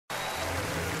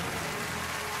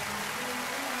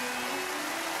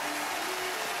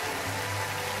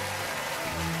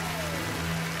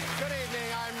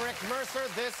Mercer.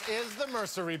 This is the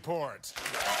Mercer Report.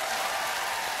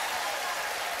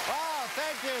 Oh,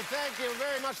 thank you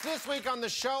very much. This week on the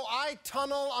show, I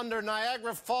tunnel under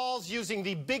Niagara Falls using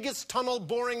the biggest tunnel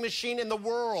boring machine in the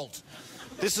world.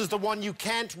 This is the one you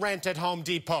can't rent at Home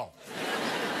Depot.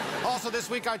 Also this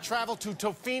week, I traveled to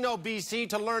Tofino, BC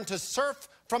to learn to surf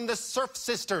from the Surf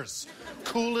Sisters.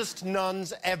 Coolest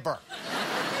nuns ever.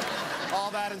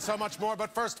 All that and so much more,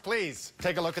 but first, please,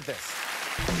 take a look at this.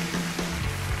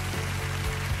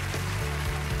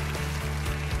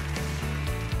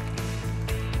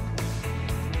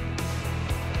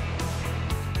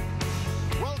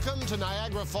 Welcome to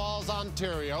Niagara Falls,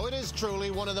 Ontario. It is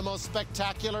truly one of the most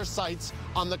spectacular sights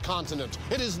on the continent.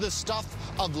 It is the stuff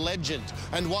of legend.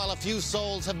 And while a few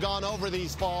souls have gone over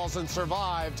these falls and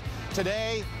survived,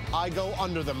 today I go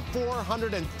under them,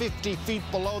 450 feet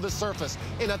below the surface,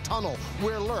 in a tunnel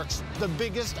where lurks the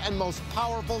biggest and most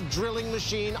powerful drilling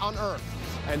machine on Earth.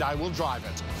 And I will drive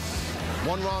it.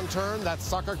 One wrong turn, that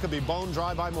sucker could be bone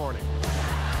dry by morning.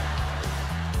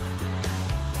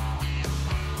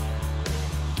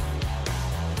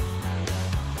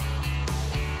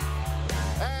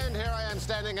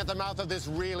 Standing at the mouth of this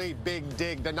really big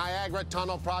dig, the Niagara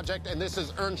Tunnel Project, and this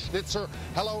is Ernst Schnitzer.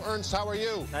 Hello, Ernst, how are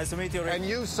you? Nice to meet you, Rick. And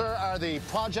you, sir, are the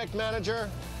project manager?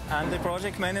 I'm the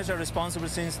project manager responsible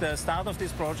since the start of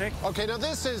this project. Okay, now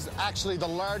this is actually the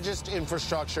largest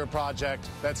infrastructure project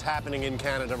that's happening in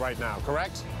Canada right now,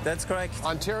 correct? That's correct.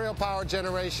 Ontario Power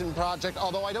Generation Project,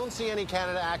 although I don't see any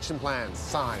Canada Action Plans,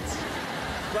 signs.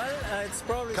 Well, it's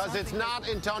probably because it's not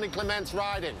in Tony Clement's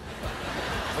riding.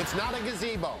 It's not a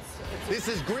gazebo. This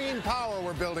is green power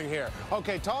we're building here.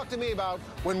 Okay, talk to me about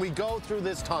when we go through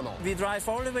this tunnel. We drive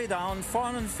all the way down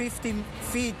 450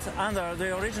 feet under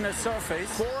the original surface.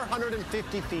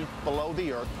 450 feet below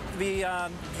the earth. We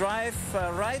drive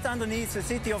right underneath the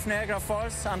city of Niagara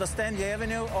Falls, under Stanley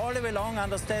Avenue, all the way along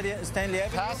under Stanley Avenue.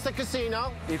 Past the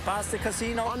casino. We pass the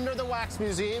casino. Under the Wax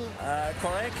Museum.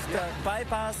 Correct. Yep.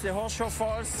 Bypass the Horseshoe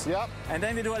Falls. Yep. And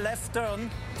then we do a left turn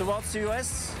towards the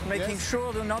US, making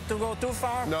sure not to go too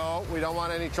far. No, we don't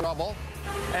want any trouble.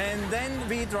 And then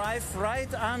we drive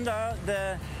right under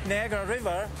the Niagara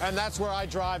River. And that's where I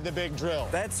drive the big drill.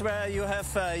 That's where you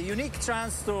have a unique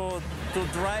chance to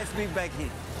drive Big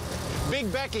Becky.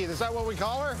 Big Becky, is that what we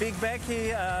call her? Big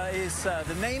Becky is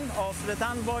the name of the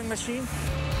tunnel boring machine.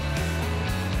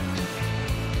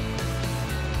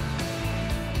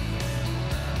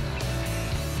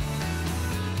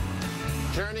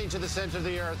 Journey to the center of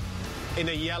the earth in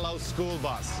a yellow school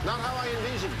bus. Not how I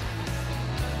envisioned.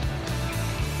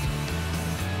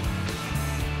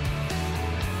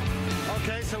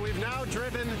 Okay, so we've now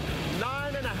driven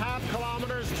 9.5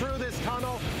 kilometers through this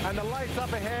tunnel, and the lights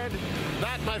up ahead,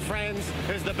 that, my friends,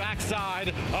 is the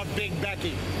backside of Big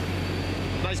Becky.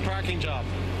 Nice parking job.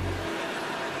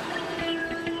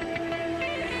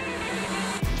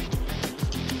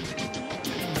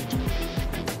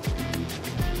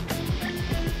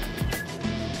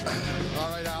 All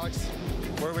right, Alex,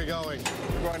 where are we going?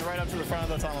 We're going right up to the front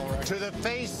of the tunnel, Rick. To the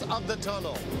face of the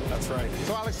tunnel. That's right.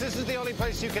 So, Alex, this is the only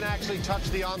place you can actually touch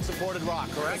the unsupported rock,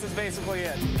 correct? This is basically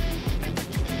it.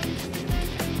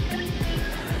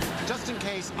 Just in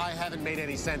case I haven't made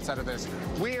any sense out of this,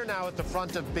 we are now at the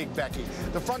front of Big Becky.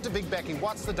 The front of Big Becky,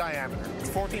 what's the diameter? It's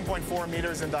 14.4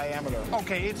 meters in diameter.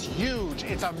 Okay, it's huge.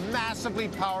 It's a massively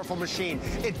powerful machine.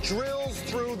 It drills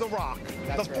through the rock,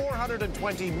 That's the right.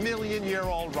 420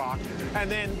 million-year-old rock,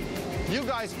 and then you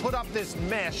guys put up this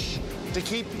mesh to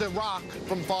keep the rock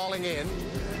from falling in.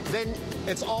 Then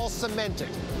it's all cemented.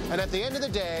 And at the end of the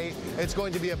day, it's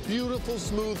going to be a beautiful,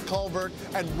 smooth culvert,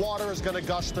 and water is going to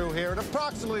gush through here at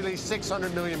approximately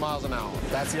 600 million miles an hour.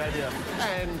 That's the idea.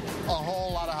 And a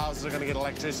whole lot of houses are going to get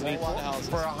electricity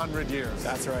for 100 years.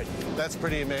 That's right. That's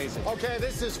pretty amazing. Okay,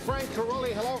 this is Frank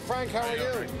Carulli. Hello, Frank. How are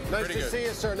you? Nice to see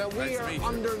you, sir. Now, we are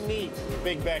underneath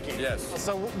Big Becky. Yes.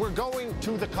 So we're going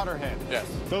to the cutter head. Yes.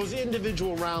 Those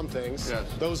individual round things, yes.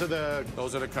 Those are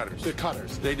the cutters. The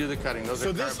cutters. They do the cutting. Those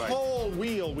are this whole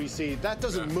wheel we see, that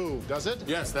doesn't move, does it?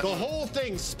 Yes. The whole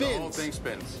thing spins. The whole thing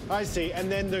spins. I see.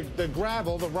 And then the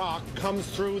gravel, the rock, comes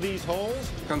through these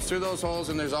holes? Comes through those holes,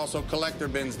 and there's also collector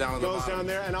bins down at the bottom. Goes down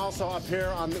there, and also up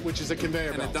here, which is a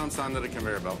conveyor belt. And it dumps onto the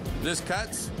conveyor belt. This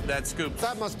cuts, that scoops.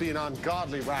 That must be an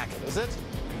ungodly racket, is it?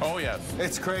 Oh, yes.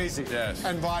 It's crazy. Yes.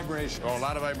 And vibrations. Oh, a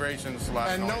lot of vibrations, a lot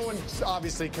of noise. And no one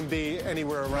obviously can be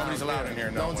anywhere around. Nobody's allowed in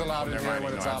here. No one's allowed in here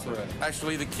when it's operating.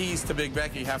 Actually, the keys to Big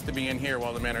Becky have to be in here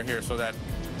while the men are here so that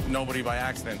nobody by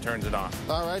accident turns it on.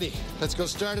 All righty. Let's go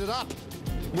start it up.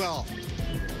 Well,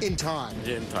 in time.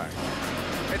 In time.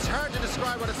 It's hard to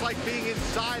describe what it's like being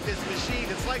inside this machine.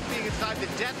 It's like being inside the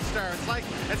Death Star.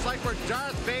 It's like where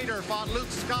Darth Vader fought Luke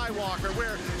Skywalker,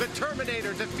 where the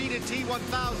Terminator defeated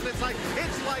T-1000. It's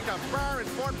like a bar in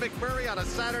Fort McMurray on a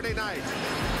Saturday night.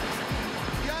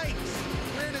 Yikes!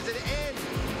 Where does it end?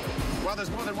 Well,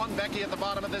 there's more than one Becky at the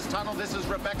bottom of this tunnel. This is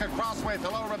Rebecca Crosswaith.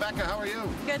 Hello, Rebecca. How are you?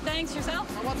 Good, thanks. Yourself?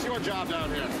 What's your job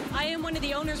down here? I am one of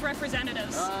the owner's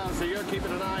representatives. So you're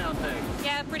keeping an eye on things.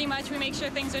 Yeah, pretty much. We make sure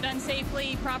things are done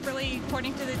safely, properly,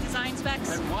 according to the design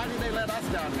specs. And why do they let us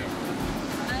down here?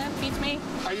 Beats me.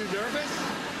 Are you nervous?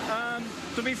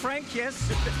 To be frank,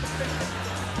 yes.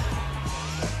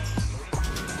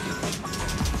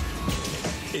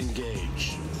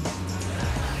 Engage.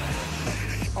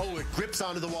 Oh, it grips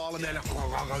onto the wall and then it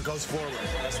goes forward.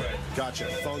 That's right. Gotcha.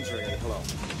 Phone's ringing. Hello.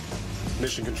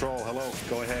 Mission Control. Hello.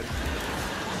 Go ahead.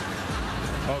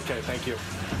 Okay, thank you.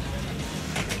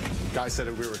 Guy said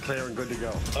we were clear and good to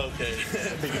go. Okay.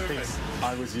 Thinks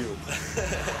I was you.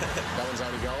 That one's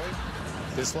already going.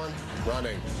 This one,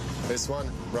 running. This one,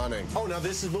 running. Oh, now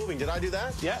this is moving. Did I do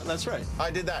that? Yeah, that's right. I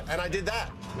did that, and I did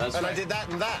that. That's and right. I did that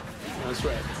and that. That's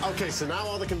right. Okay, so now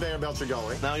all the conveyor belts are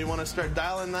going. Now you want to start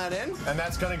dialing that in? And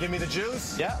that's going to give me the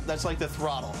juice? Yeah, that's like the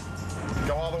throttle.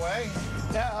 Go all the way?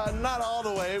 Yeah, not all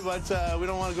the way, but we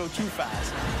don't want to go too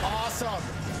fast. Awesome.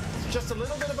 Just a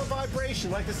little bit of a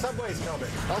vibration, like the subway's coming.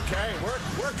 Okay,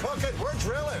 we're cooking, we're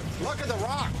drilling. Look at the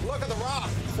rock, look at the rock.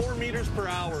 4 meters per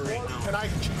hour right now. Can I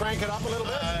crank it up a little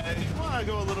bit? You want to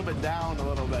go a little bit down a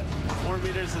little bit. 4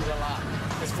 meters is a lot.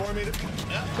 It's 4 meters?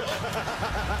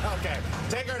 Yeah. Okay,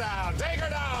 take her down, take her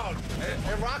down.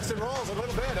 It rocks and rolls a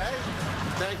little bit, eh?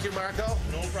 Thank you, Marco.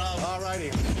 No problem. All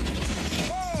righty.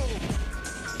 Whoa!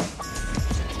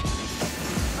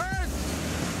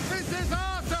 Earth, this is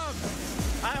awesome.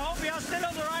 I hope we are still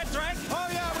on the right track. Oh,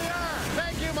 yeah, we are.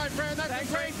 Thank you, my friend. That's a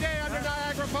great day under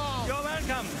Niagara Falls.